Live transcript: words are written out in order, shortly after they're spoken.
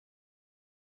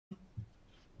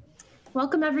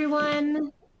Welcome,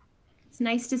 everyone. It's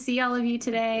nice to see all of you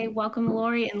today. Welcome,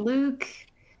 Lori and Luke.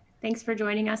 Thanks for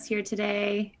joining us here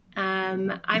today.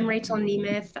 I'm Rachael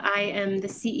Nemeth. I am the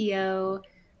CEO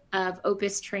of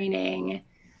Opus Training.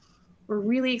 We're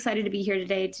really excited to be here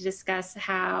today to discuss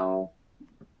how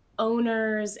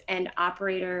owners and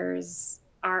operators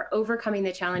are overcoming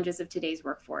the challenges of today's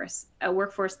workforce, a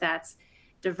workforce that's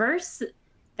diverse,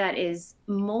 that is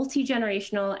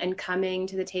multi-generational and coming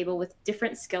to the table with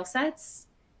different skill sets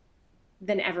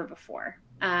than ever before.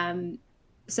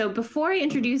 So before I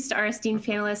introduce our esteemed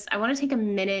panelists, I want to take a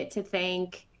minute to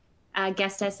thank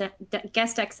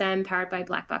GuestXM, powered by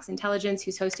Black Box Intelligence,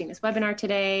 who's hosting this webinar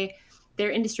today. Their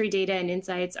industry data and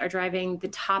insights are driving the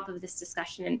top of this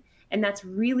discussion, and that's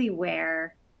really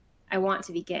where I want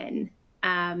to begin.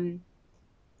 So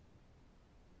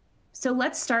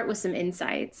let's start with some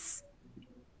insights.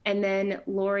 And then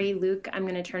Lori, Luke, I'm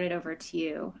going to turn it over to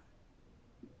you.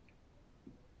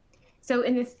 So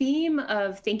in the theme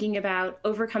of thinking about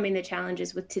overcoming the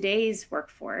challenges with today's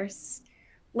workforce,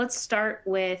 let's start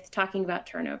with talking about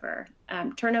turnover.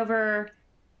 Turnover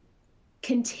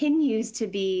continues to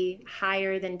be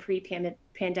higher than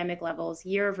pre-pandemic levels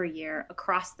year over year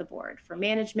across the board. For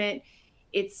management,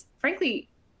 it's frankly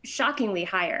shockingly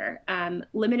higher.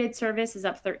 Limited service is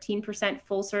up 13%,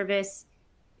 full service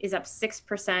is up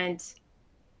 6%,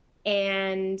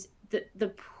 and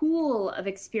the pool of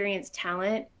experienced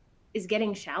talent is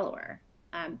getting shallower.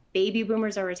 Baby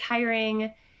boomers are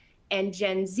retiring, and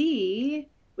Gen Z,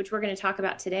 which we're going to talk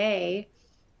about today,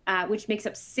 which makes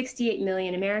up 68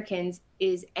 million Americans,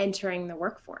 is entering the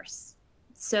workforce.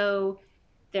 So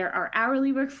there are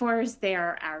hourly workforce, there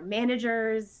are our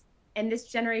managers, and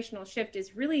this generational shift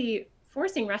is really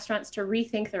forcing restaurants to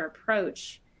rethink their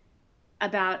approach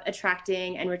about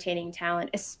attracting and retaining talent,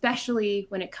 especially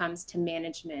when it comes to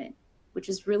management, which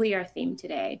is really our theme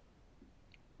today.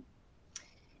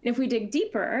 And if we dig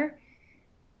deeper,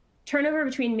 turnover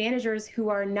between managers who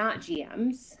are not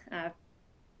GMs,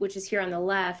 which is here on the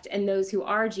left, and those who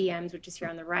are GMs, which is here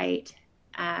on the right.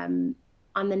 On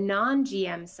the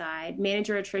non-GM side,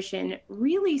 manager attrition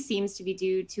really seems to be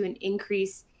due to an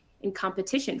increase in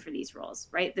competition for these roles,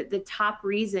 right? The top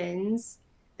reasons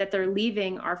that they're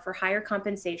leaving are for higher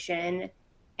compensation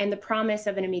and the promise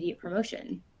of an immediate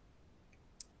promotion.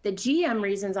 The GM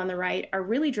reasons on the right are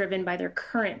really driven by their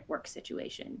current work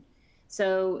situation.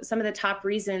 So some of the top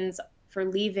reasons for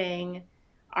leaving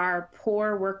are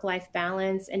poor work-life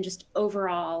balance and just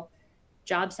overall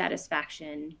job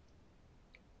satisfaction.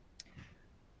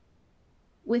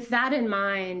 With that in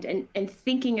mind, and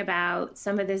thinking about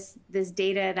some of this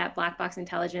data that Black Box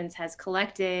Intelligence has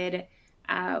collected,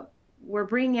 we're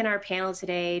bringing in our panel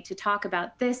today to talk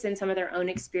about this and some of their own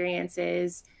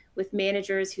experiences with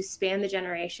managers who span the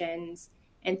generations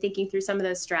and thinking through some of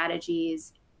those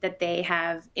strategies that they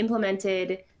have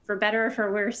implemented for better or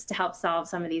for worse to help solve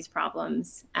some of these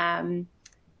problems.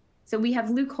 So we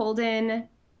have Luke Holden,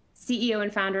 CEO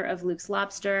and founder of Luke's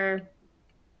Lobster.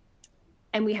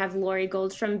 And we have Lori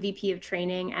Goldstrohm, VP of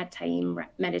Training at Taim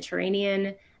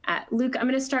Mediterranean. Luke, I'm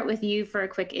going to start with you for a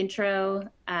quick intro.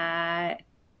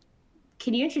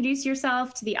 Can you introduce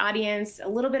yourself to the audience, a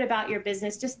little bit about your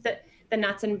business, just the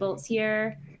nuts and bolts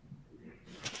here?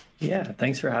 Yeah,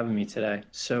 thanks for having me today.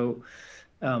 So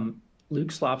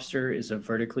Luke's Lobster is a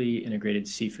vertically integrated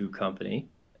seafood company.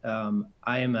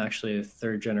 I am actually a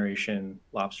third-generation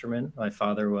lobsterman. My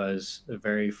father was the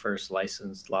very first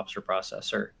licensed lobster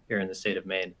processor here in the state of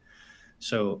Maine.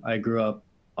 So I grew up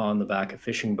on the back of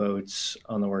fishing boats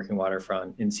on the working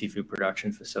waterfront in seafood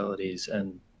production facilities,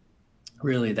 and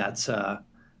really that's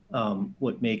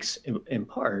what makes, in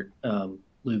part,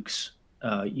 Luke's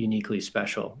uniquely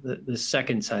special. The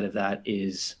second side of that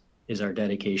is our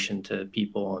dedication to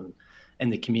people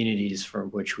and the communities from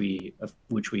which we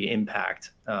impact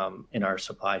in our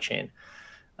supply chain.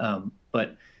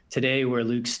 But today, where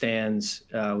Luke stands,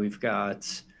 we've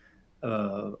got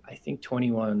I think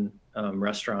 21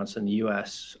 restaurants in the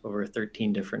U.S. over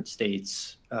 13 different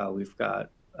states. We've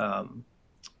got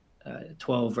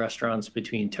 12 restaurants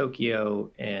between Tokyo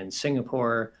and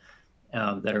Singapore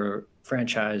that are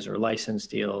franchise or license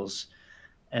deals.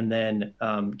 And then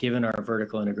given our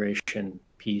vertical integration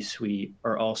piece, we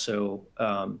are also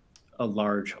a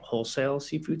large wholesale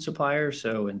seafood supplier.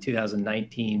 So in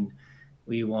 2019,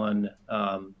 we won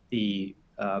the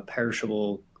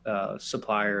Perishable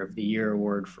Supplier of the Year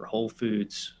award for Whole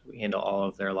Foods. We handle all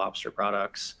of their lobster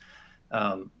products.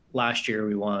 Last year,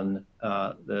 we won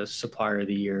the Supplier of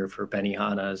the Year for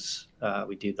Benihana's.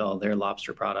 We did all their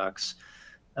lobster products.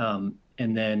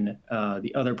 And then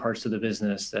the other parts of the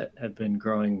business that have been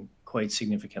growing quite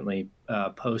significantly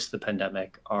post the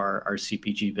pandemic are our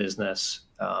CPG business.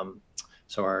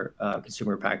 So our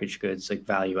consumer packaged goods, like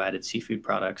value-added seafood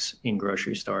products in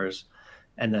grocery stores,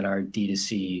 and then our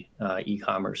D2C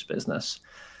e-commerce business.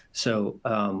 So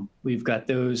we've got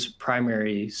those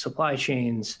primary supply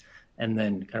chains, and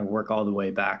then kind of work all the way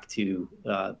back to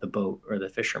the boat or the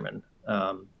fisherwoman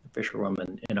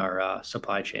in our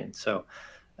supply chain. So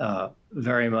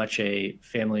very much a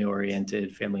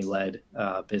family-oriented, family-led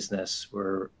business.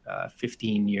 We're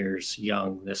 15 years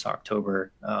young this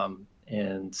October,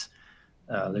 and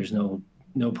there's no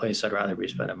place I'd rather be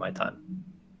spending my time.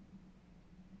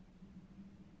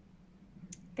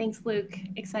 Thanks, Luke.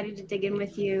 Excited to dig in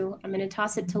with you. I'm going to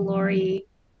toss it to Lori.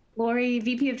 Lori,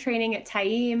 VP of Training at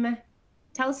Taim.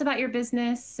 Tell us about your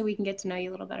business so we can get to know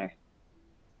you a little better.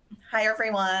 Hi,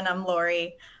 everyone. I'm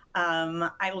Lori.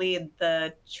 I lead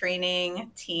the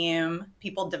training team,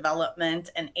 people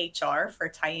development, and HR for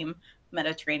Taim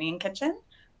Mediterranean Kitchen.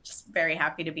 Just very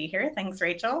happy to be here. Thanks,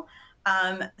 Rachel.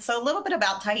 So a little bit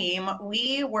about Taim.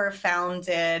 We were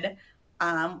founded,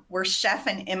 we're chef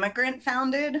and immigrant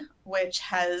founded, which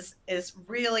is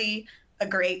really a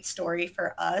great story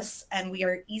for us. And we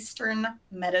are Eastern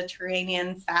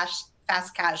Mediterranean fast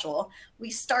casual. We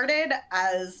started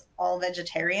as all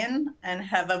vegetarian and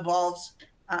have evolved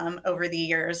over the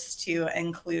years to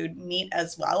include meat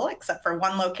as well, except for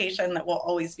one location that will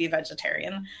always be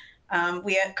vegetarian.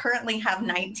 We currently have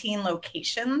 19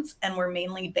 locations, and we're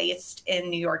mainly based in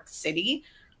New York City.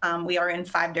 We are in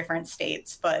 5 different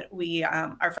states, but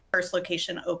our first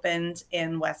location opened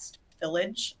in West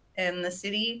Village in the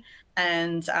city,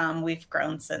 and we've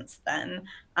grown since then.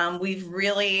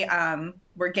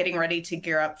 We're getting ready to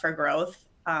gear up for growth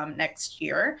next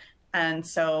year, and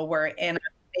so we're in a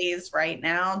phase right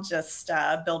now, just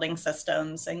building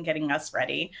systems and getting us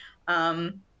ready.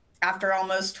 After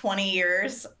almost 20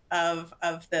 years of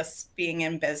this being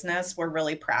in business, we're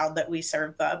really proud that we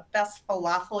serve the best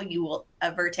falafel you will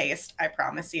ever taste, I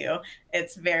promise you.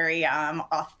 It's very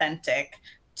authentic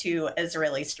to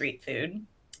Israeli street food.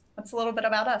 That's a little bit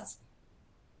about us.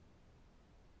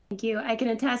 Thank you. I can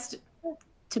attest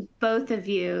to both of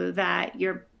you that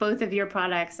both of your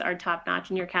products are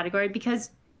top-notch in your category, because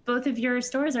both of your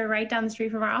stores are right down the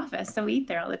street from our office, so we eat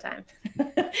there all the time.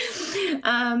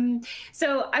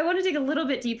 So I want to dig a little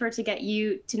bit deeper to get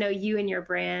to know you and your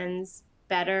brands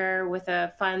better with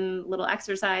a fun little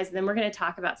exercise. And then we're going to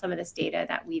talk about some of this data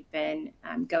that we've been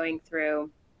going through.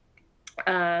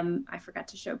 I forgot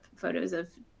to show photos of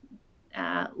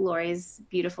Lori's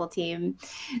beautiful team.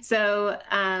 So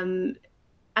I'm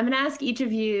going to ask each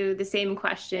of you the same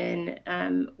question.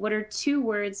 What are 2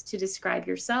 words to describe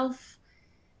yourself?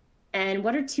 And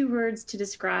what are 2 words to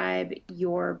describe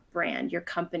your brand, your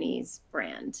company's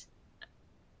brand?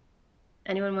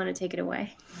 Anyone want to take it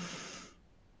away?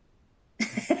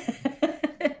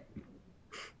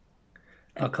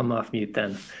 I'll come off mute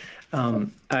then.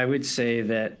 I would say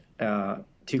that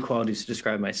 2 qualities to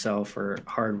describe myself are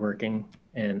hardworking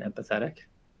and empathetic.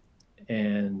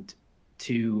 And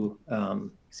 2,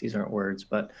 these aren't words,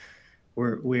 but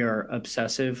we are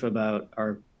obsessive about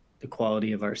the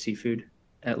quality of our seafood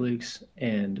at Luke's,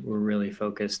 and we're really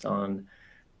focused on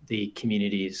the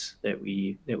communities that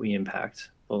we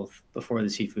impact, both before the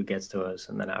seafood gets to us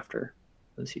and then after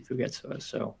the seafood gets to us.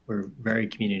 So we're very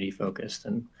community focused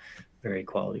and very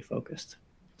quality focused.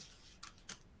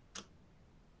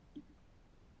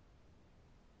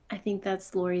 I think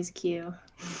that's Lori's cue.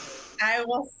 I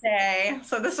will say,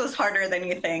 so this was harder than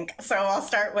you think. So I'll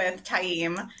start with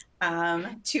Taim.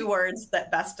 2 words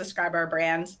that best describe our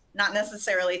brand. Not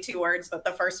necessarily 2 words, but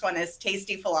the first one is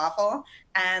tasty falafel,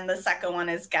 and the second one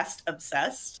is guest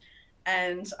obsessed.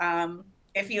 And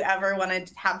if you ever want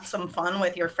to have some fun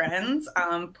with your friends,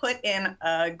 put in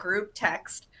a group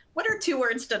text, what are 2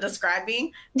 words to describe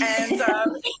me? And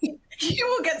you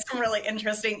will get some really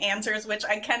interesting answers, which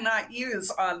I cannot use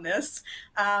on this.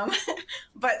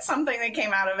 But something that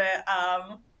came out of it,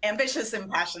 ambitious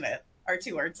and passionate, are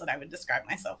 2 words that I would describe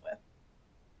myself with.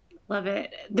 Love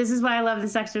it. This is why I love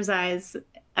this exercise.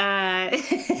 Well,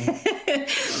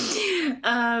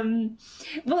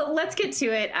 let's get to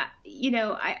it.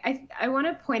 I want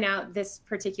to point out this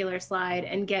particular slide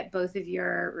and get both of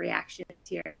your reactions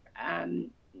here.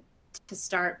 To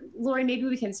start, Lori, maybe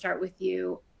we can start with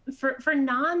you. For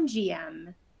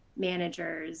non-GM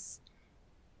managers,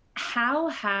 how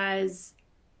has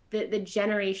the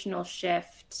generational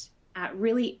shift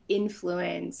really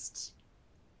influenced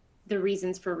the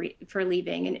reasons for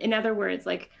leaving? And in other words,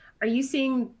 are you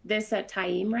seeing this at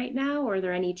Taim right now, or are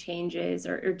there any changes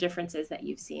or differences that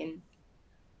you've seen?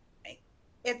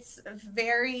 It's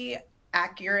very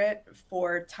accurate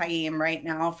for taim right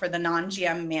now. For the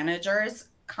non-GM managers,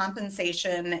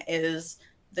 compensation is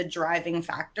the driving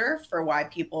factor for why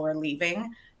people are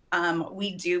leaving.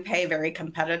 We do pay very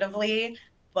competitively,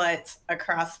 but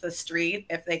across the street,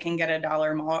 if they can get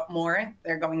 $1 more,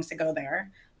 they're going to go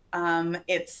there.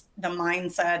 It's the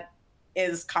mindset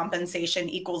is compensation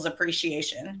equals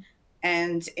appreciation.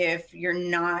 And if you're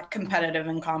not competitive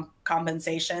in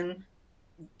compensation,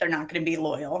 they're not going to be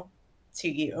loyal to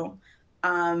you.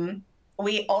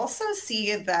 We also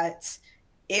see that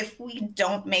if we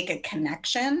don't make a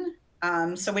connection,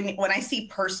 so when I see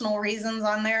personal reasons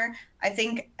on there, I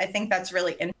think that's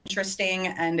really interesting,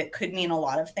 and it could mean a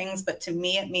lot of things. But to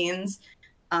me, it means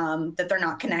that they're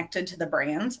not connected to the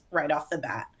brand right off the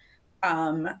bat.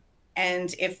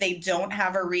 And if they don't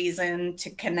have a reason to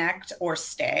connect or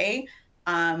stay,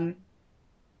 they're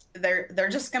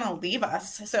just going to leave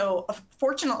us. So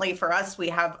fortunately for us, we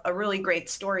have a really great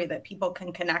story that people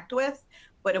can connect with.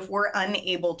 But if we're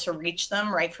unable to reach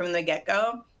them right from the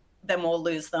get-go, then we'll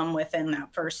lose them within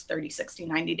that first 30, 60,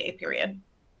 90-day period.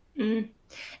 And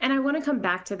I want to come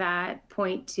back to that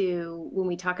point too, when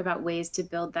we talk about ways to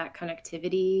build that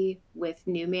connectivity with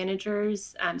new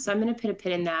managers. So I'm going to put a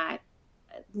pin in that.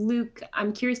 Luke,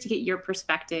 I'm curious to get your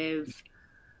perspective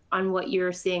on what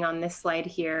you're seeing on this slide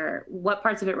here. What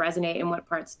parts of it resonate and what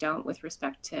parts don't with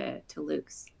respect to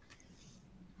Luke's?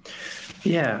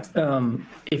 Yeah,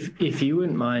 if you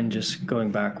wouldn't mind just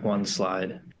going back one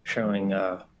slide, showing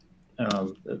the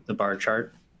bar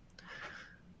chart.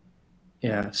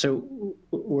 Yeah, so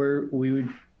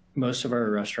most of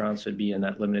our restaurants would be in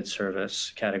that limited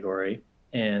service category,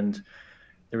 and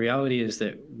the reality is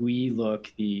that we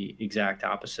look the exact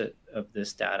opposite of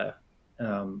this data,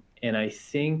 and I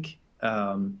think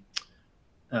that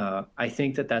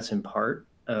that's in part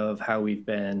of how we've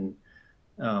been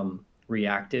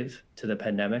reactive to the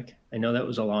pandemic. I know that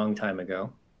was a long time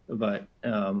ago, but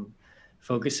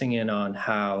focusing in on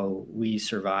how we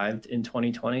survived in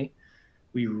 2020,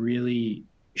 we really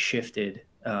shifted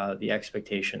the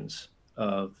expectations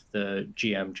of the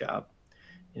GM job.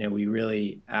 We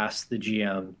really asked the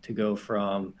GM to go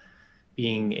from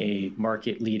being a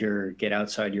market leader, get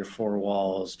outside your four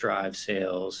walls, drive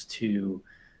sales, to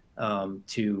be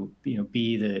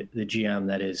the GM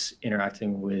that is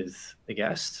interacting with the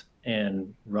guest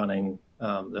and running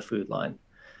the food line.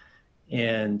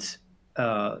 And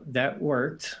that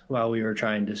worked while we were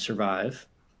trying to survive.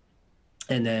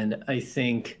 And then I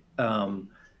think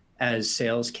as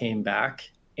sales came back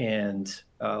and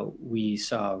we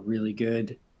saw really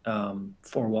good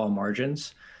four-wall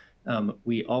margins,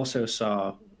 we also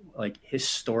saw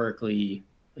historically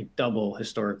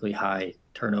high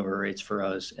turnover rates for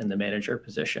us in the manager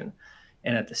position.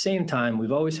 And at the same time,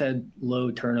 we've always had low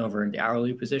turnover in the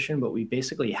hourly position, but we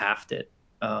basically halved it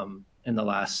in the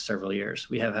last several years.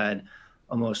 We have had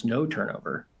almost no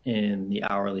turnover in the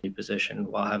hourly position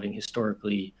while having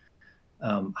historically,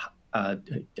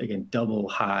 again, double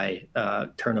high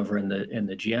turnover in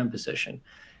the GM position.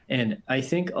 And I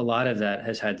think a lot of that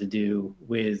has had to do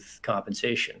with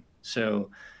compensation.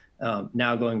 So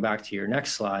now going back to your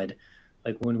next slide,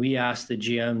 when we asked the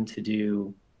GM to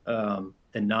do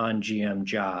the non-GM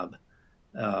job,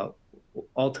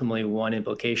 ultimately one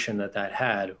implication that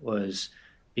had was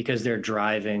because they're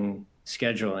driving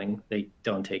scheduling, they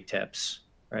don't take tips,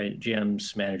 right?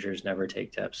 GMs, managers never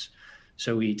take tips.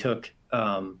 So we took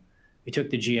the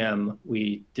GM,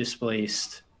 we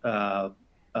displaced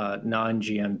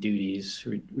non-GM duties,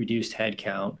 reduced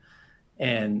headcount,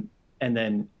 and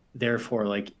then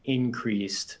therefore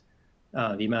increased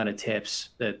the amount of tips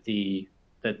that the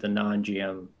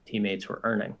non-GM teammates were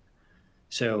earning.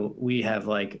 So we have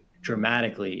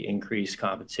dramatically increased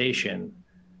compensation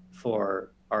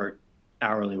for our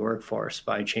hourly workforce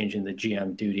by changing the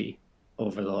GM duty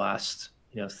over the last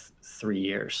 3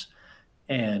 years,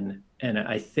 and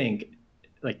I think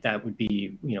that would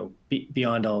be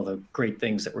beyond all the great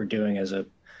things that we're doing as a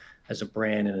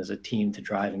brand and as a team to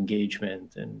drive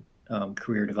engagement and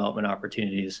career development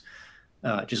opportunities.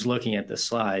 Just looking at this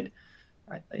slide,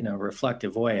 in a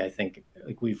reflective way, I think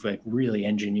we've really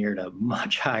engineered a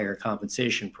much higher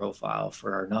compensation profile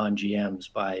for our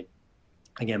non-GMs by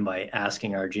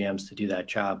asking our GMs to do that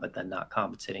job, but then not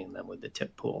compensating them with the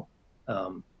tip pool.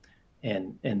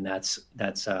 And that's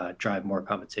drive more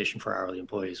compensation for hourly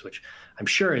employees, which I'm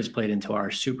sure has played into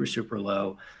our super, super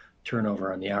low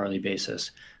turnover on the hourly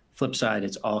basis. Flip side,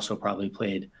 it's also probably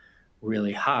played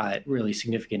really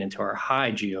significant into our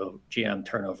high GM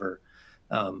turnover,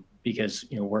 because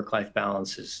work-life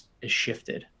balance is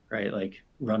shifted, right?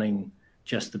 Running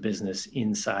just the business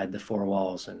inside the four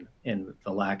walls and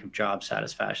the lack of job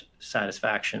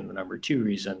satisfaction, the number two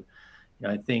reason.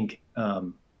 I think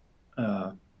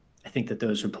that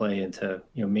those would play into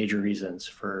major reasons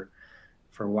for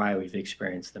why we've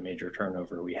experienced the major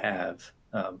turnover we have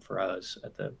for us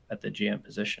at the GM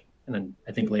position. And then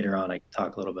I think later on I can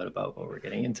talk a little bit about what we're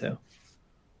getting into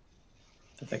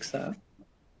to fix that.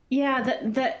 Yeah,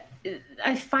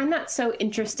 I find that so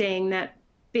interesting that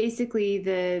basically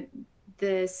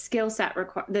the skill set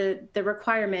the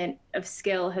requirement of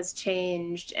skill has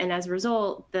changed, and as a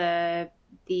result the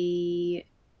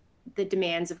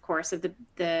demands, of course, of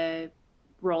the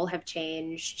role have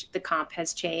changed, the comp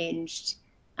has changed.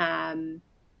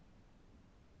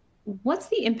 What's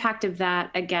the impact of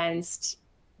that against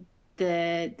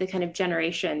the kind of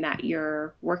generation that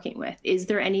you're working with? Is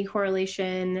there any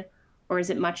correlation, or is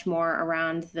it much more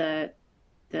around the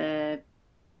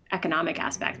economic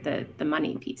aspect, the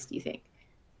money piece, do you think?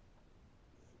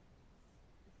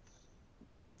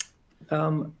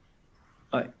 I'm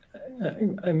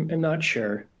not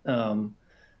sure. I'm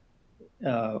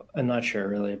not sure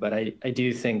really, but I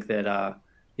do think that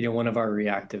one of our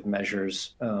reactive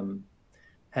measures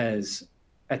has,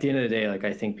 at the end of the day, like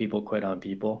I think people quit on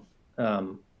people,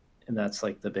 and that's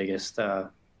like the biggest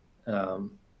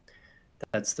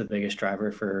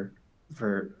driver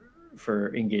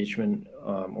for engagement,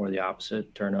 or the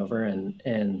opposite, turnover,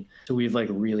 and so we've like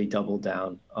really doubled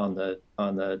down on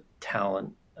the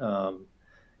talent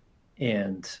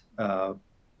and the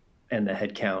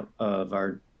headcount of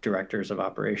our directors of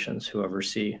operations who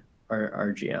oversee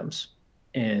our GMs.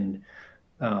 And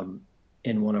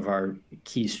one of our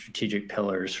key strategic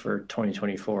pillars for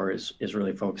 2024 is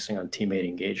really focusing on teammate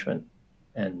engagement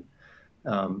and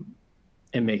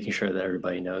making sure that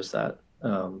everybody knows that.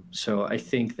 So I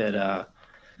think that I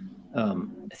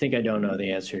don't know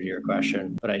the answer to your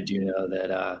question, but I do know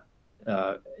that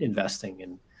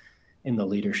investing in the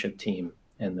leadership team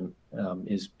and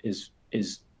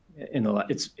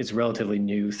it's relatively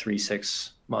new,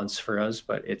 3-6 months for us,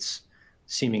 but it's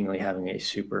seemingly having a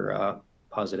super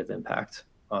positive impact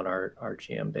on our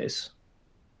GM base.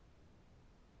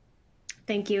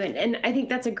 Thank you. And I think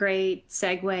that's a great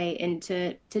segue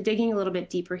into digging a little bit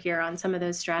deeper here on some of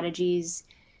those strategies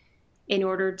in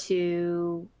order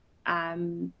to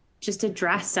just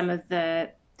address some of the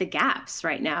gaps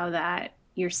right now that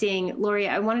you're seeing. Lori,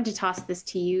 I wanted to toss this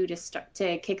to you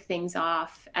to kick things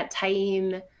off. At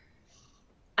Taim,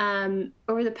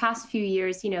 over the past few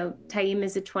years, Taim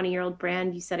is a 20-year-old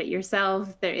brand. You said it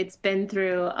yourself. It's been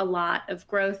through a lot of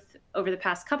growth over the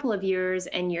past couple of years,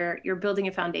 and you're building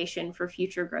a foundation for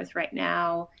future growth right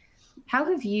now. How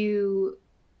have you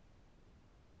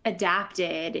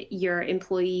adapted your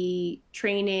employee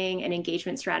training and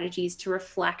engagement strategies to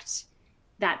reflect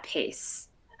that pace?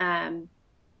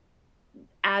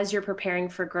 As you're preparing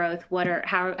for growth,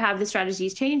 how have the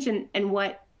strategies changed, and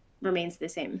what remains the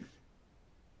same?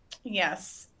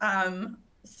 Yes.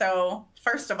 So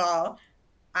first of all,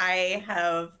 I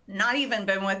have not even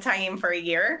been with Taim for a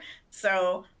year.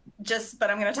 But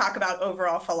I'm going to talk about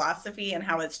overall philosophy and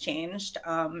how it's changed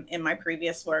in my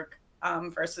previous work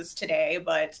versus today.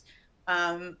 But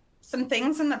some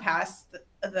things in the past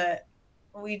that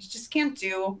we just can't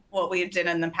do what we did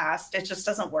in the past. It just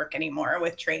doesn't work anymore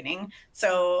with training.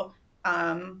 So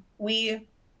we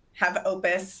have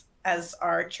Opus as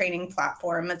our training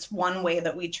platform. It's one way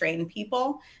that we train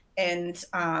people. And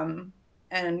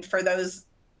for those,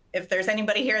 if there's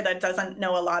anybody here that doesn't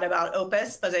know a lot about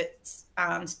Opus, but it's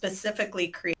specifically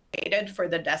created for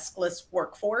the deskless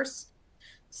workforce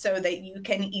so that you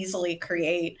can easily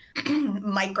create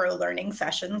micro learning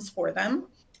sessions for them.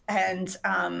 And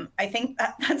I think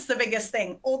that's the biggest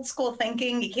thing. Old school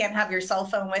thinking, you can't have your cell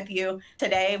phone with you.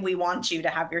 Today, we want you to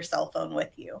have your cell phone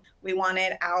with you. We want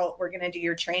it out. We're going to do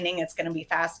your training. It's going to be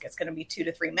fast. It's going to be 2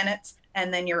 to 3 minutes.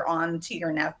 And then you're on to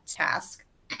your next task.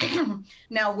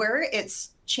 Now, where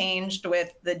it's changed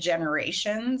with the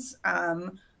generations,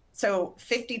 so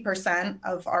 50%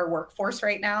 of our workforce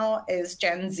right now is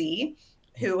Gen Z,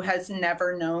 who has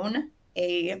never known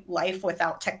a life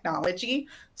without technology.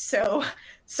 So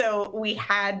we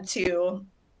had to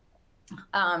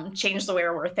change the way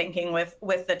we're thinking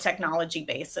with the technology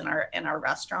base in our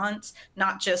restaurants,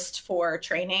 not just for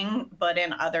training, but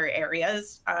in other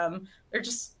areas. They're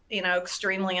just,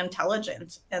 extremely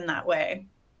intelligent in that way.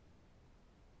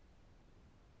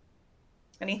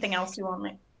 Anything else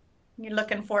you're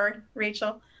looking for,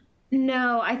 Rachel?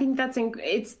 No, I think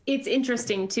it's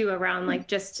interesting too around like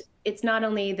just it's not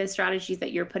only the strategies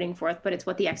that you're putting forth, but it's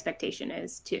what the expectation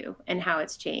is too, and how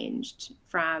it's changed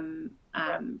from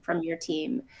your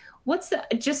team.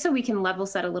 Just so we can level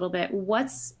set a little bit,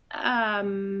 what's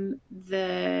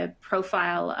the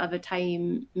profile of a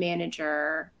time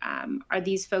manager? Are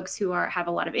these folks who have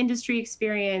a lot of industry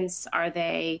experience? Are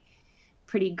they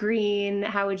pretty green?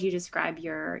 How would you describe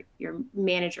your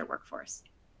manager workforce?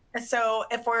 So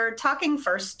if we're talking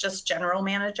first, just general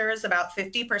managers, about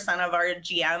 50% of our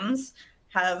GMs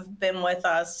have been with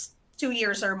us 2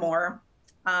 years or more,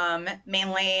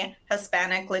 mainly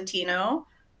Hispanic, Latino,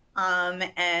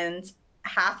 and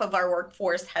half of our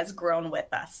workforce has grown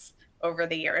with us over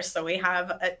the years. So we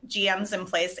have GMs in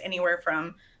place anywhere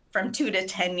from 2 to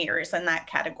 10 years in that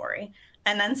category.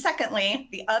 And then secondly,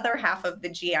 the other half of the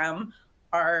GM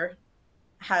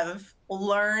have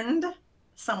learned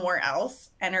somewhere else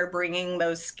and are bringing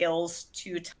those skills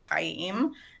to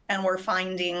taim. And we're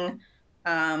finding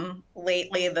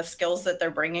lately the skills that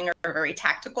they're bringing are very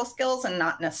tactical skills and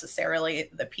not necessarily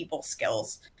the people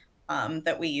skills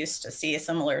that we used to see,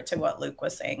 similar to what Luke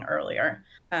was saying earlier.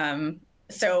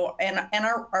 So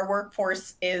our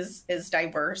workforce is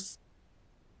diverse.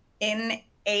 In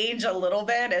age a little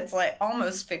bit, it's like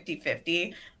almost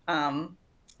 50-50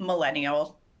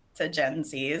 millennial to Gen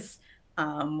Zs,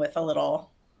 with a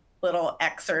little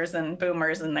Xers and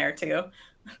boomers in there too.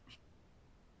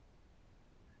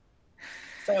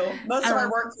 So most of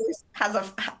our workforce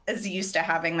is used to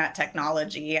having that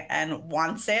technology and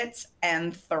wants it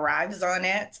and thrives on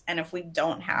it. And if we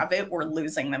don't have it, we're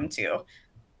losing them too.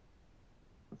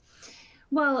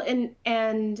 Well,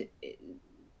 and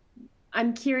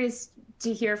I'm curious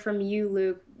to hear from you,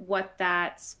 Luke, what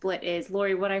that split is.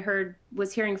 Lori, what I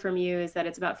was hearing from you is that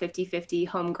it's about 50-50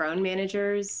 homegrown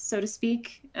managers, so to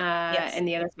speak, yes. And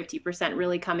the other 50%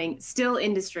 really coming, still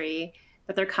industry,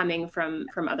 but they're coming from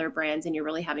other brands and you're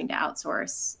really having to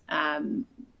outsource.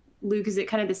 Luke, is it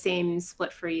kind of the same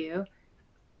split for you?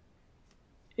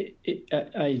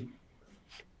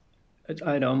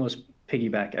 I'd almost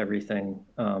piggyback everything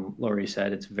Lori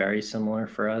said. It's very similar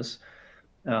for us.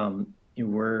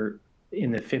 We're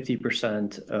in the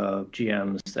 50% of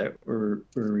GMs that we're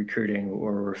recruiting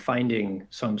or we're finding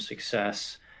some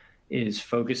success is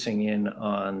focusing in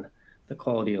on the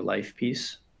quality of life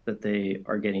piece that they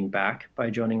are getting back by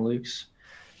joining Luke's.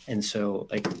 And so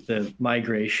like the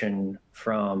migration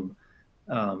from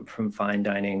fine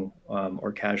dining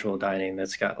or casual dining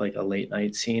that's got like a late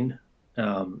night scene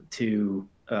to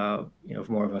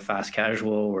more of a fast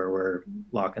casual where we're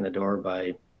locking the door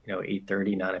by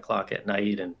 8:30, 9 o'clock at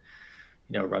night and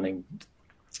running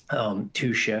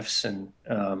 2 shifts and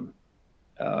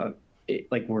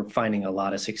we're finding a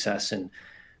lot of success in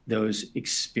those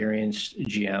experienced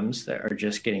GMs that are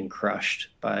just getting crushed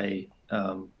by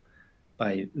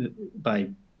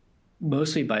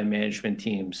mostly by management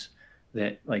teams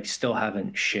that like still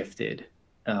haven't shifted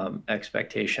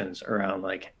expectations around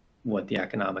like what the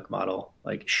economic model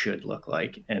like should look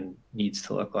like and needs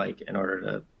to look like in order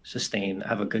to sustain,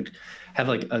 have a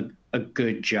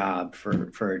good job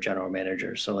for a general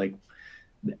manager. So like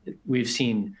we've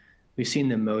seen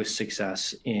the most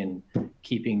success in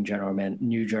keeping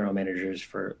new general managers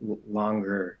for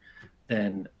longer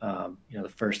than the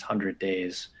first 100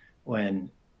 days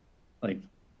when I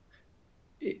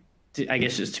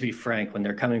guess just to be frank, when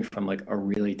they're coming from like a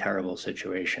really terrible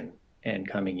situation and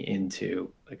coming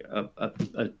into like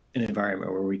an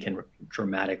environment where we can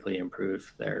dramatically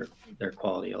improve their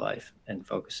quality of life and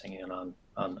focusing in on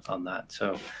that.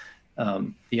 So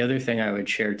the other thing I would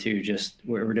share too, just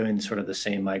we're doing sort of the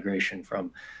same migration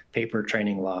from paper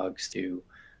training logs to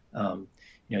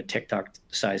TikTok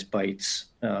size bites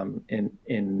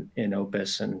in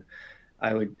Opus. And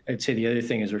I'd say the other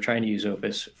thing is we're trying to use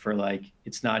Opus for like,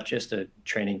 it's not just a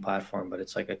training platform, but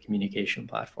it's like a communication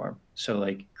platform. So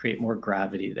like create more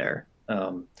gravity there.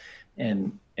 And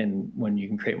when you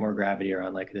can create more gravity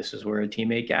around like, this is where a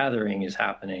teammate gathering is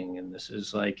happening. And this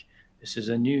is a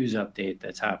news update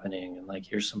that's happening. And like,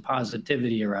 here's some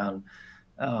positivity around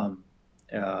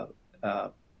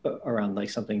like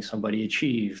something somebody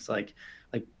achieved, like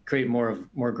create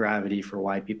more gravity for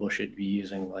why people should be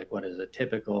using like what is a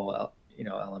typical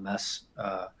LMS.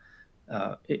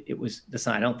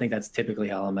 I don't think that's typically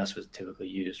how LMS was typically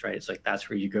used, right? It's like that's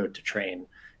where you go to train.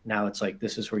 Now it's like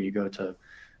this is where you go to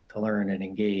learn and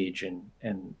engage, and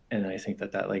I think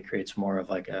that like creates more of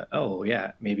like oh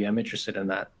yeah, maybe I'm interested in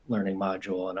that learning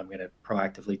module and I'm going to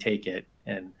proactively take it,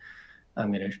 and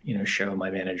I'm going to show my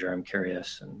manager I'm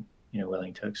curious and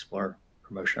willing to explore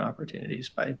promotion opportunities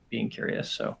by being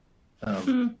curious. So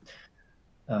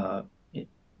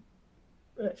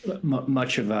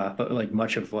much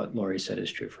of what Lori said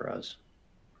is true for us.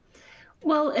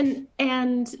 Well,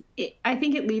 I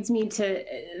think it leads me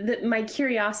to my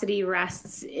curiosity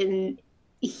rests in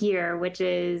here, which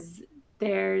is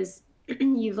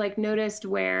you've like noticed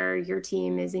where your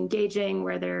team is engaging,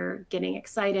 where they're getting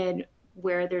excited,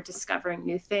 where they're discovering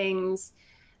new things,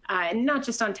 and not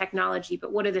just on technology,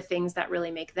 but what are the things that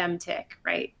really make them tick,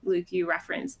 right? Luke, you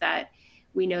referenced that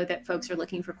we know that folks are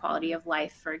looking for quality of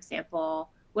life, for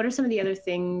example. What are some of the other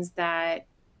things and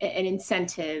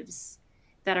incentives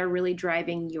that are really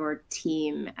driving your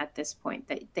team at this point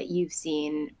that you've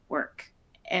seen work?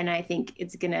 And I think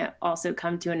it's going to also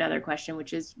come to another question,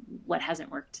 which is what hasn't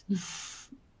worked?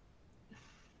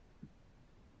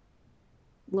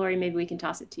 Lori, maybe we can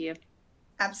toss it to you.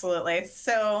 Absolutely.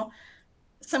 So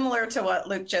similar to what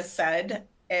Luke just said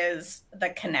is the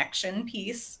connection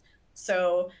piece.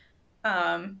 So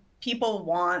people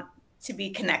want to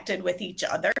be connected with each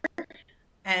other,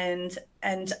 and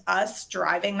us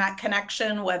driving that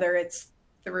connection, whether it's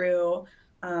through,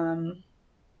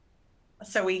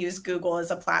 so we use Google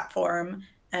as a platform,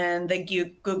 and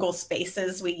the Google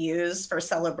Spaces we use for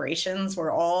celebrations where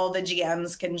all the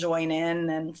GMs can join in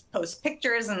and post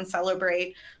pictures and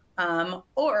celebrate,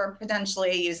 or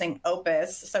potentially using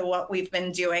Opus. So what we've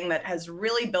been doing that has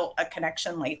really built a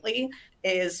connection lately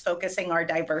is focusing our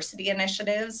diversity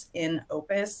initiatives in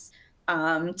Opus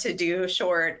to do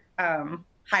short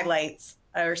highlights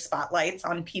or spotlights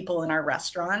on people in our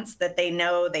restaurants that they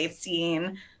know they've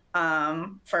seen.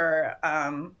 For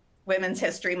Women's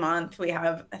History Month, we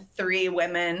have 3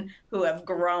 women who have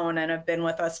grown and have been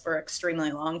with us for an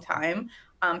extremely long time.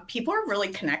 People are really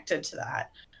connected to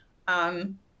that.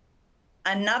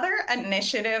 Another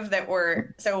initiative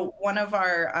so one of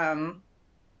our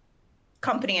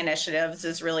company initiatives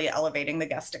is really elevating the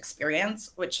guest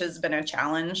experience, which has been a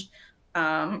challenge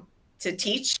to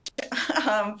teach.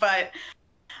 But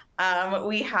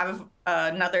we have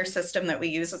another system that we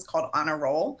use. It's called On a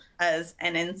Roll as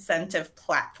an incentive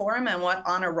platform. And what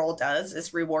On a Roll does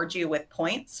is reward you with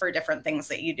points for different things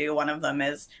that you do. One of them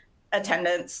is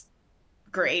attendance.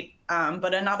 Great.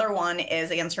 But another one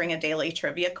is answering a daily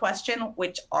trivia question,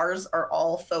 which ours are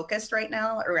all focused right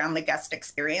now around the guest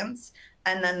experience.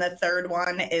 And then the third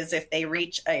one is if they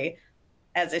reach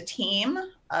as a team,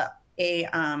 a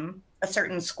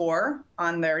certain score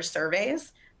on their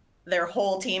surveys, their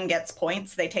whole team gets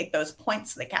points. They take those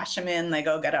points, they cash them in, they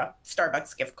go get a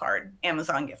Starbucks gift card,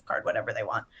 Amazon gift card, whatever they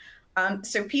want.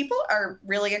 So people are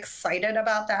really excited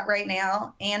about that right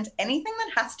now, and anything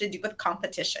that has to do with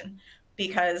competition,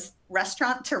 because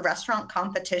restaurant to restaurant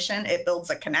competition, it builds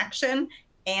a connection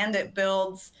and it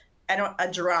builds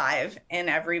a drive in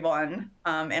everyone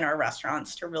in our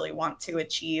restaurants to really want to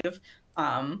achieve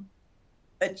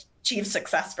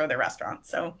success for the restaurant.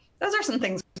 So those are some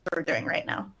things we're doing right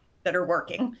now that are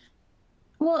working.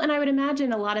 Well, and I would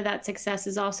imagine a lot of that success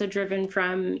is also driven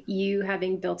from you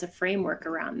having built a framework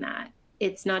around that.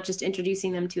 It's not just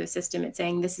introducing them to a system. It's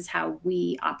saying, this is how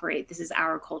we operate. This is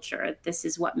our culture. This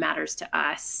is what matters to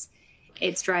us.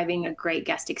 It's driving a great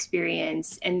guest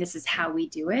experience, and this is how we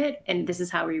do it. And this is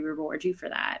how we reward you for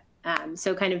that.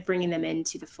 So kind of bringing them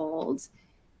into the fold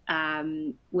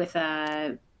with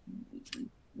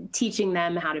teaching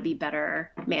them how to be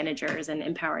better managers and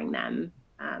empowering them,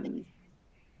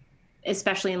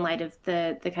 especially in light of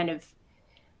the kind of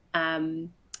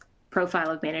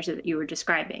profile of manager that you were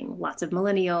describing. Lots of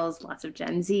millennials, lots of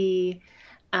Gen Z.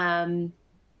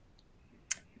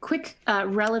 Quick,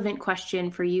 relevant question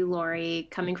for you, Lori,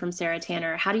 coming from Sarah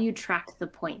Tanner. How do you track the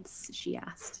points, she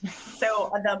asked.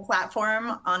 So the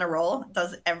platform On a Roll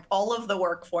does all of the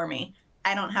work for me.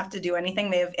 I don't have to do anything.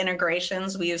 They have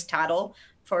integrations. We use Tattle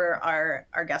for our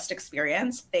guest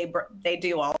experience. They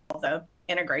do all the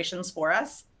integrations for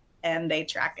us, and they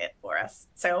track it for us.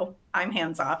 So I'm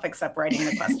hands off, except writing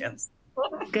the questions.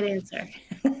 Good answer.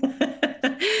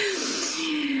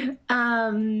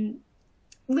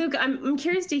 Luke, I'm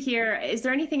curious to hear, is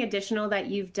there anything additional that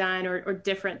you've done or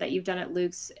different that you've done at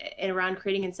Luke's around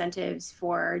creating incentives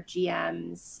for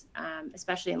GMs,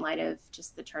 especially in light of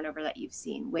just the turnover that you've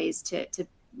seen, ways to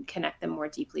connect them more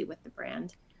deeply with the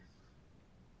brand?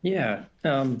 Yeah.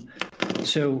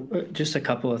 So just a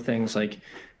couple of things. Like,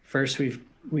 first,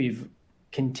 we've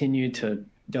continued to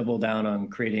double down on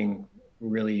creating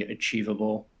really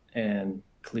achievable and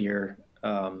clear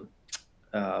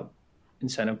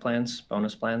incentive plans,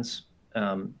 bonus plans.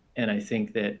 And I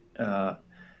think that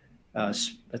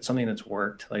that's something that's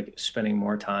worked, like spending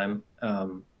more time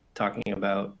talking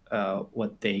about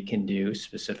what they can do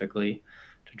specifically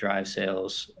to drive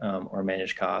sales or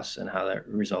manage costs, and how that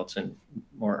results in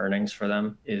more earnings for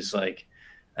them is like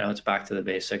I know it's back to the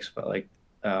basics, but like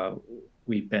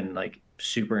we've been like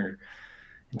super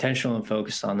intentional and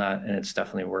focused on that, and it's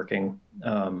definitely working.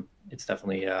 It's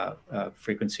definitely a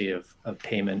frequency of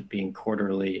payment being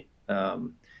quarterly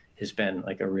has been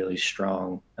like a really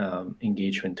strong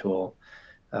engagement tool.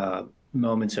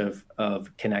 Moments of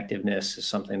connectiveness is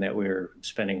something that we're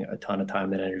spending a ton of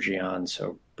time and energy on.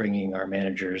 So bringing our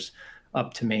managers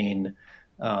up to Maine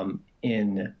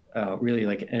in really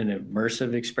like an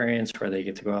immersive experience where they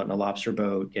get to go out in a lobster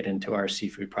boat, get into our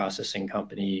seafood processing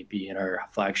company, be in our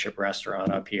flagship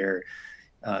restaurant up here,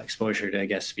 exposure to a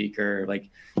guest speaker, like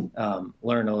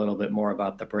learn a little bit more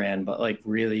about the brand. But like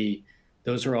really,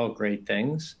 those are all great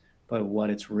things. But what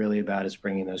it's really about is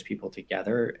bringing those people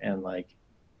together and like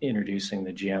introducing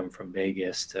the GM from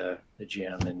Vegas to the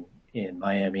GM in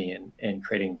Miami and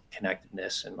creating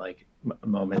connectedness and like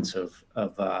moments of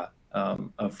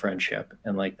friendship.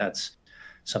 And like that's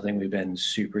something we've been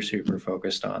super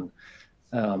focused on.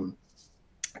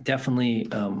 Definitely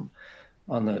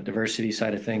on the diversity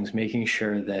side of things, making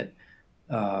sure that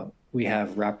we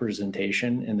have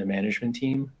representation in the management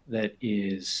team that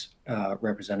is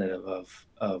representative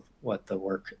of what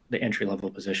the entry level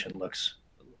position looks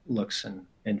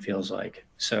and feels like.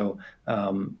 So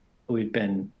we've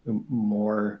been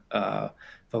more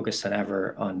focused than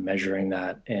ever on measuring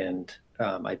that and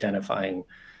identifying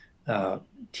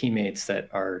teammates that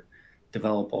are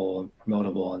developable and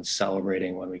promotable and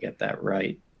celebrating when we get that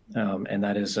right. And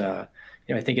that is, I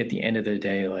think at the end of the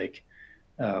day, like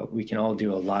we can all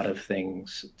do a lot of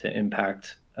things to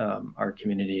impact our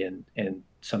community, and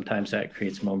sometimes that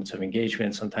creates moments of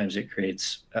engagement. Sometimes it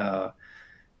creates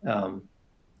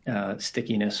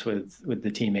stickiness with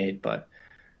the teammate, but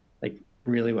like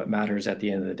really what matters at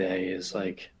the end of the day is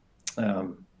like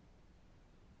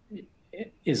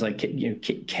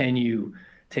can you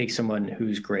take someone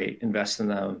who's great, invest in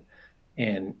them,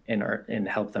 and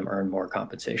help them earn more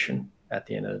compensation at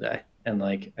the end of the day. And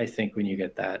like I think when you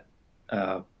get that,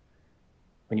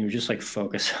 when you just like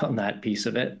focus on that piece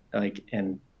of it, like,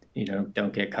 and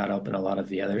don't get caught up in a lot of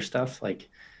the other stuff, like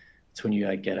it's when you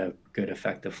like get a good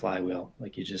effective flywheel.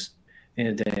 Like you just, in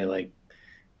a day, like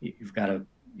you got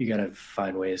to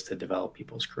find ways to develop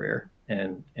people's career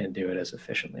and do it as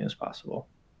efficiently as possible.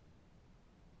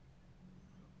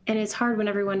 And it's hard when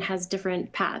everyone has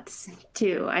different paths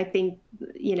too. I think,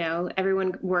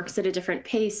 everyone works at a different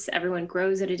pace. Everyone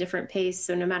grows at a different pace.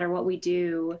 So no matter what we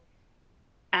do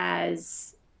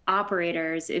as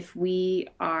operators, if we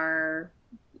are,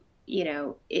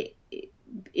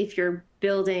 if you're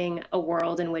building a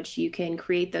world in which you can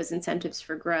create those incentives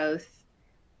for growth,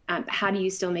 how do you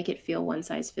still make it feel one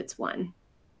size fits one?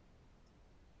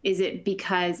 Is it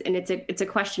because, and it's a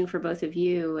question for both of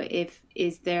you,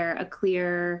 is there a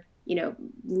clear,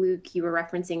 Luke, you were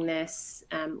referencing this,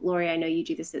 Lori, I know you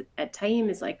do this at Taim,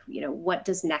 is like, what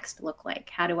does next look like?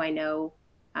 How do I know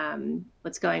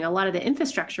what's going? A lot of the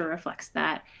infrastructure reflects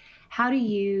that. How do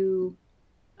you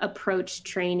approach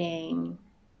training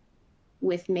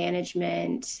with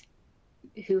management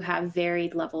who have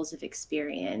varied levels of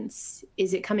experience?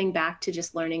 Is it coming back to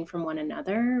just learning from one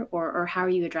another, or how are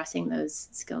you addressing those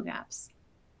skill gaps?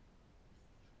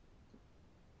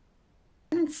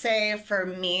 I would say for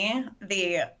me,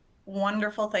 the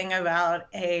wonderful thing about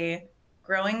a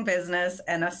growing business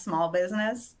and a small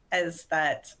business is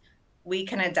that we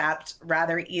can adapt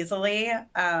rather easily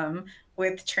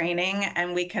with training,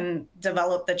 and we can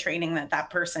develop the training that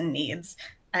person needs.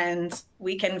 And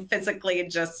we can physically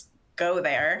just go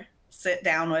there, sit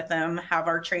down with them, have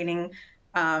our training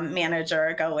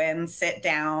manager go in, sit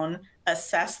down,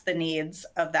 assess the needs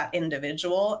of that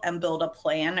individual, and build a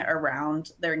plan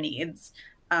around their needs.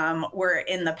 Where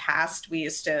in the past,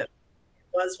 it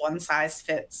was one size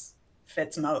fits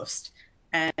most.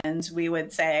 And we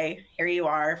would say, here you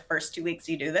are, first 2 weeks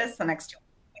you do this, the next 2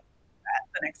 weeks you do that,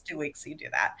 the next 2 weeks you do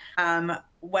that.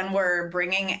 When we're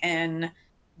bringing in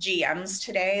GMs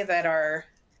today that are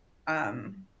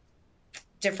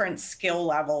different skill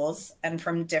levels and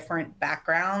from different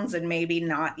backgrounds, and maybe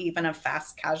not even a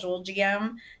fast casual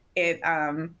GM,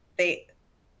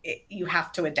 you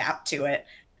have to adapt to it.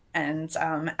 And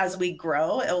as we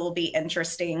grow, it will be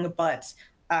interesting, but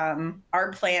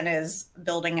our plan is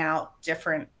building out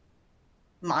different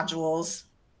modules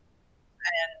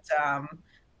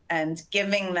and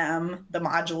giving them the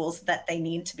modules that they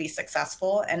need to be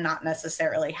successful, and not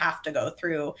necessarily have to go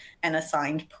through an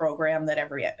assigned program that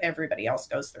everybody else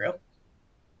goes through.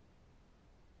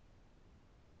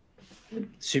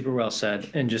 Super well said.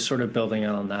 And just sort of building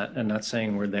on that, and not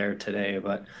saying we're there today,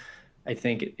 but I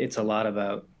think it's a lot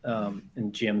about,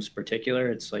 in GM's particular,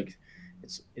 it's like,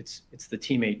 it's the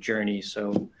teammate journey.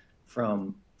 So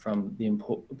from the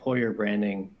employer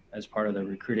branding as part of the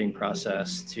recruiting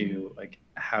process to like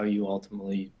how you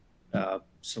ultimately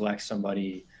select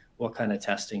somebody, what kind of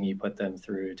testing you put them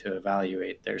through to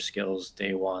evaluate their skills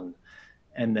day one,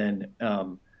 and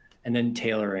then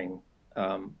tailoring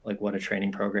like what a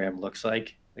training program looks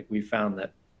like. Like we found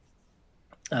that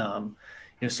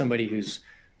somebody who's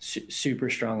super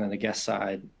strong on the guest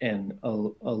side and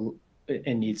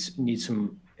needs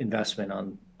some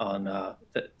investment on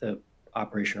the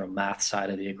operational math side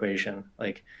of the equation.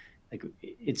 Like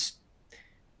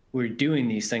we're doing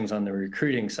these things on the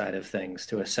recruiting side of things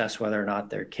to assess whether or not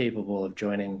they're capable of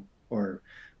joining or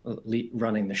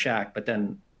running the shack. But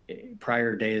then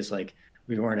prior days, like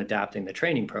we weren't adapting the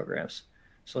training programs.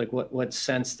 So like what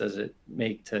sense does it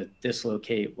make to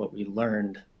dislocate what we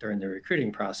learned during the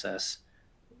recruiting process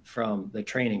from the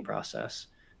training process?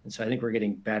 And so I think we're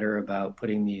getting better about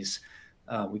putting these,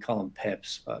 we call them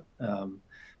PIPs, but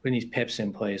putting these PIPs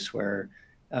in place where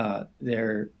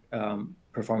they're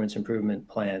performance improvement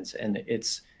plans, and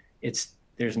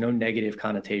there's no negative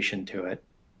connotation to it.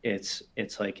 It's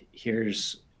like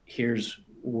here's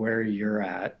where you're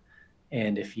at,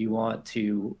 and if you want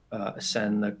to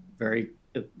ascend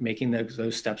making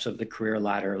those steps of the career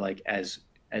ladder like as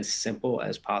simple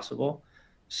as possible,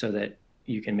 so that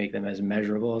you can make them as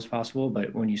measurable as possible.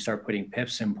 But when you start putting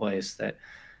PIPs in place that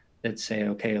say,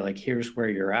 okay, like here's where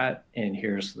you're at, and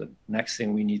here's the next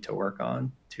thing we need to work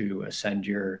on to ascend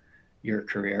your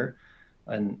career.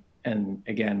 And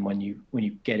again, when you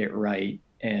get it right,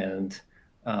 and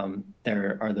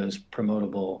there are those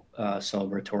promotable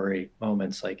celebratory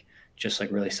moments, like just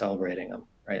like really celebrating them,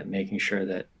 right? Making sure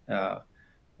that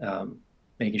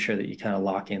you kind of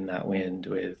lock in that win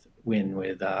with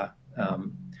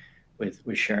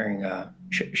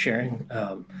sharing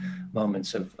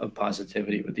moments of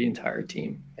positivity with the entire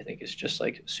team, I think is just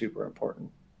like super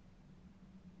important.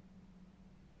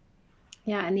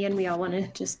 Yeah, in the end, we all want to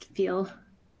just feel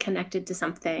connected to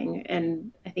something,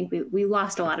 and I think we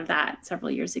lost a lot of that several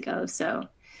years ago. So,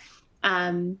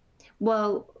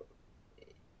 well,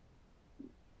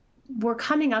 we're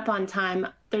coming up on time.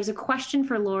 There's a question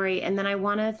for Lori, and then I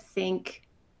want to think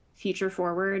future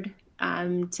forward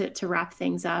to wrap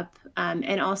things up.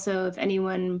 And also, if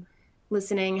anyone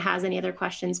listening has any other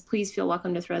questions, please feel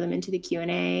welcome to throw them into the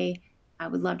Q&A. I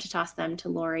would love to toss them to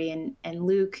Lori and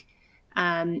Luke.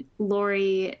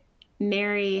 Lori,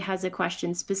 Mary has a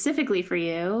question specifically for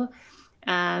you.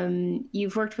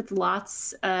 You've worked with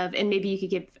lots of, and maybe you could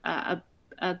give a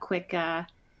quick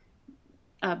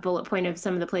bullet point of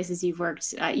some of the places you've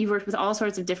worked. You've worked with all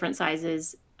sorts of different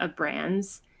sizes of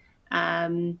brands.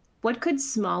 What could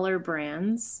smaller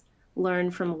brands learn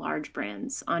from large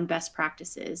brands on best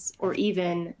practices, or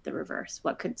even the reverse?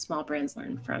 What could small brands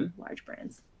learn from large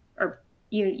brands? Or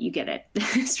you get it.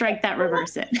 Strike that,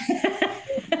 reverse it.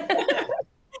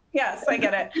 Yes, I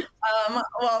get it.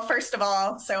 Well, first of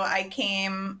all, so I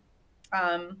came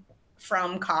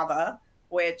from Kava,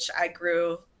 which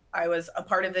I was a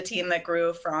part of the team that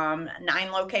grew from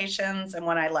 9 locations. And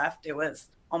when I left, it was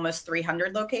almost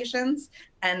 300 locations.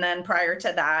 And then prior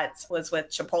to that was with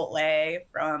Chipotle,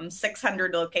 from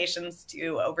 600 locations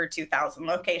to over 2,000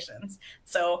 locations.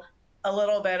 So a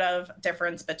little bit of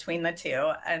difference between the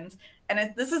two. And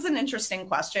this is an interesting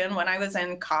question. When I was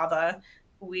in Kava,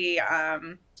 we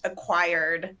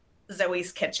acquired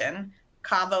Zoe's Kitchen.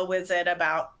 Kava was at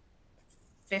about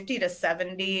 50 to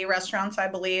 70 restaurants, I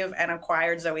believe, and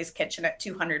acquired Zoe's Kitchen at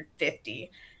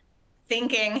 250.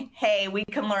 Thinking, hey, we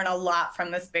can learn a lot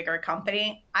from this bigger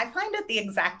company. I find it the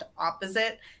exact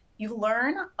opposite. You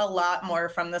learn a lot more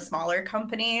from the smaller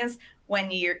companies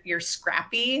when you're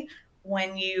scrappy,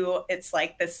 it's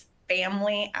like this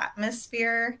family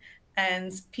atmosphere,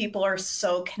 and people are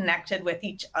so connected with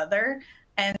each other.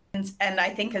 And I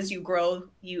think as you grow,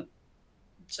 you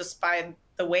just by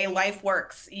the way life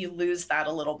works, you lose that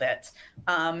a little bit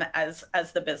as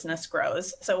the business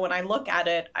grows. So when I look at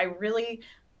it, I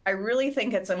really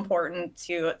think it's important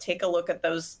to take a look at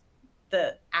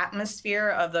the atmosphere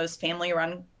of those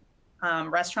family-run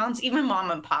restaurants, even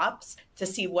mom and pops, to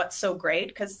see what's so great.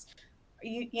 Because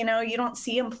you don't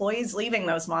see employees leaving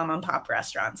those mom and pop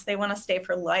restaurants. They want to stay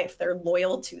for life. They're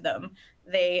loyal to them.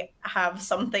 They have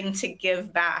something to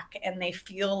give back, and they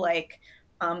feel like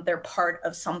they're part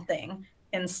of something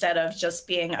instead of just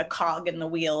being a cog in the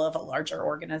wheel of a larger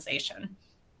organization.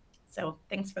 So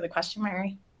thanks for the question,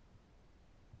 Mary.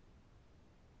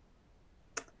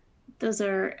 Those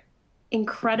are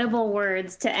incredible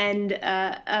words to end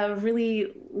a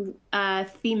really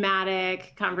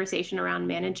thematic conversation around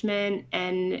management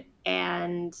and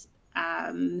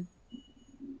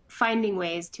finding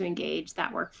ways to engage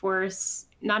that workforce,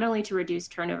 not only to reduce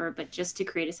turnover, but just to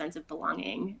create a sense of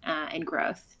belonging and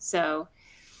growth. So,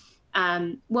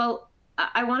 well,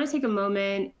 I want to take a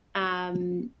moment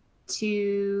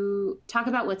to talk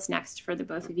about what's next for the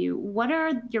both of you. What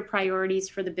are your priorities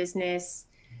for the business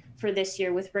for this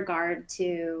year with regard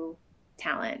to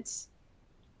talent?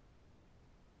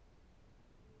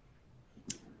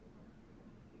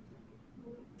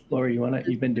 Lori,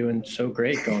 you've been doing so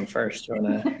great going first. You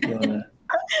wanna stay with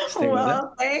it?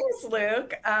 Well, thanks,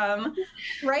 Luke.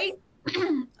 Right.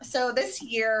 So this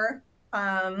year,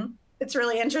 it's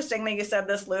really interesting that you said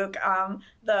this, Luke.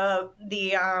 The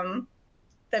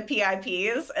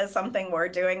PIPs is something we're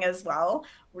doing as well,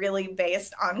 really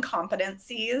based on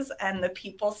competencies and the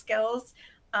people skills.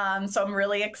 So I'm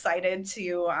really excited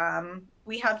to,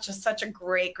 we have just such a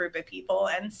great group of people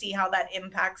and see how that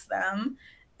impacts them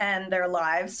and their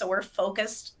lives. So we're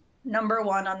focused, number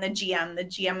one, on the GM. The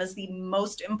GM is the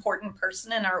most important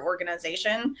person in our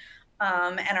organization.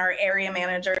 And our area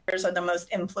managers are the most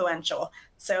influential.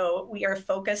 So we are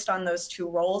focused on those two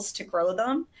roles to grow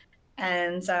them.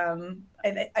 And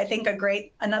I think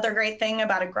another great thing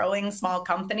about a growing small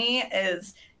company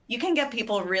is you can get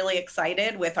people really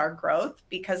excited with our growth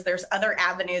because there's other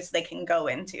avenues they can go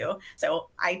into. So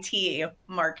IT,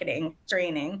 marketing,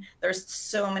 training, there's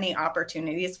so many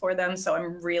opportunities for them. So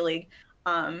I'm really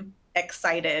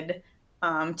excited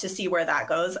to see where that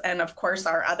goes. And of course,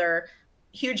 our other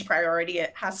huge priority,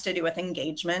 it has to do with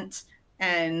engagement.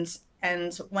 And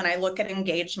when I look at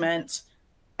engagement,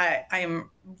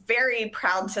 I'm very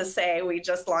proud to say we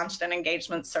just launched an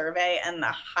engagement survey, and the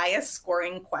highest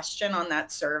scoring question on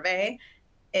that survey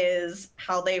is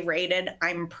how they rated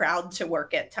 "I'm proud to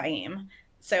work at Taim."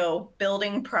 So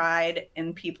building pride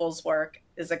in people's work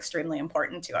is extremely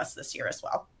important to us this year as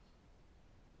well.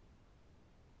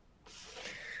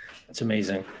 That's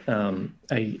amazing.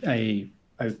 I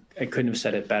couldn't have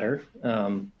said it better.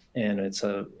 And it's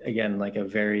again, like a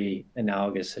very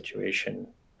analogous situation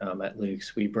at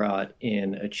Luke's. We brought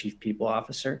in a chief people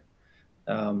officer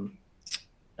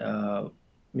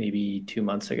maybe 2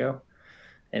 months ago.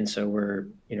 And so we're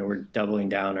doubling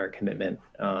down our commitment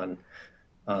on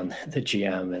the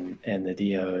GM and the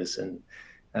DOs. And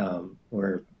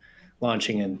we're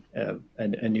launching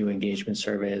a new engagement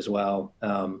survey as well,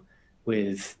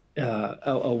 with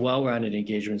a well-rounded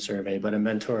engagement survey. But a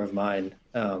mentor of mine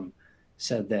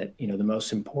said that the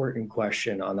most important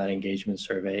question on that engagement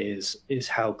survey is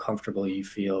how comfortable you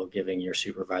feel giving your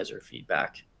supervisor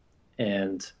feedback,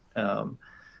 and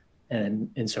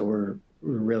so we're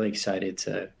really excited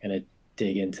to kind of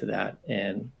dig into that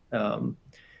and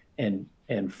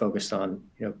focused on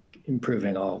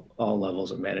improving all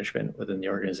levels of management within the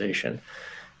organization.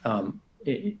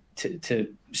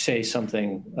 To say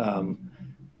something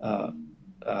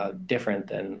different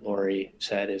than Lori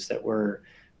said is that we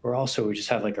just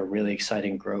have like a really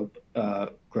exciting growth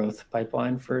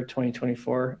pipeline for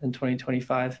 2024 and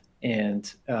 2025.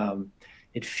 And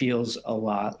it feels a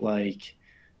lot like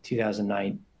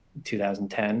 2009,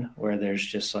 2010, where there's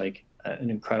just like an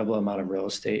incredible amount of real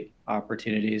estate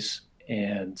opportunities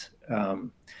and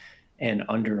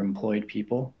underemployed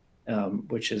people,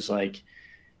 which is like,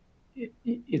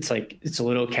 it's a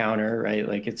little counter, right?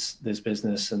 Like this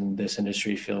business and this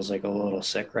industry feels like a little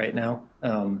sick right now.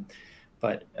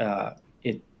 But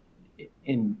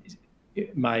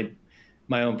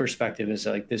my own perspective is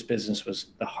like this business was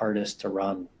the hardest to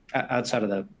run outside of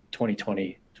the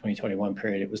 2020, 2021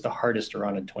 period. It was the hardest to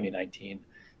run in 2019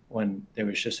 when there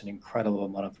was just an incredible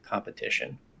amount of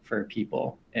competition for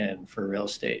people and for real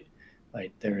estate.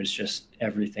 Like there was just,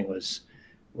 everything was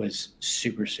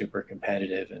super, super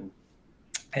competitive.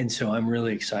 And so I'm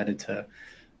really excited to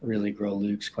really grow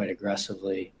Luke's quite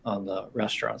aggressively on the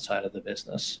restaurant side of the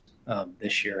business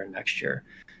this year and next year,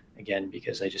 again,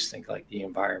 because I just think like the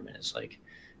environment is like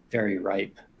very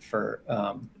ripe for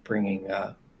bringing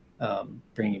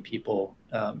people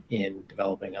in,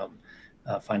 developing them,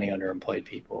 finding underemployed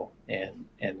people, and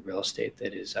real estate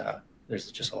that is there's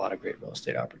just a lot of great real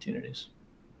estate opportunities.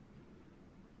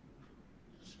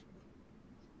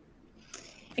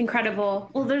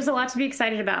 Incredible. Well, there's a lot to be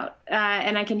excited about,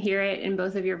 and I can hear it in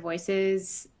both of your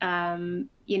voices.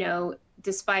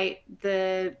 Despite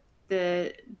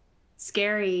the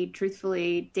scary,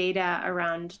 truthfully, data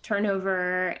around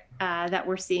turnover that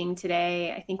we're seeing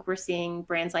today, I think we're seeing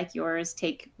brands like yours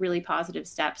take really positive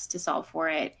steps to solve for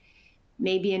it,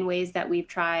 maybe in ways that we've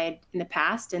tried in the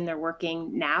past and they're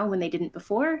working now when they didn't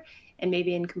before, and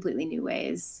maybe in completely new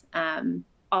ways.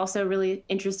 Also really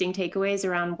interesting takeaways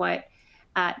around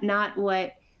not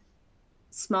what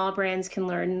small brands can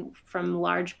learn from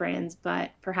large brands,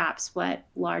 but perhaps what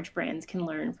large brands can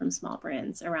learn from small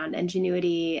brands around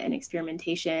ingenuity and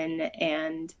experimentation.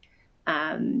 And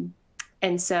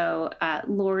so,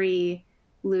 Lori,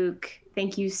 Luke,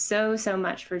 thank you so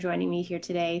much for joining me here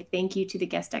today. Thank you to the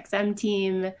GuestXM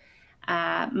team.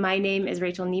 My name is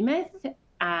Rachael Nemeth,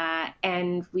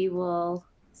 and we will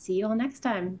see you all next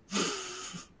time.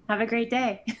 Have a great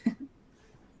day.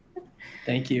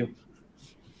 Thank you.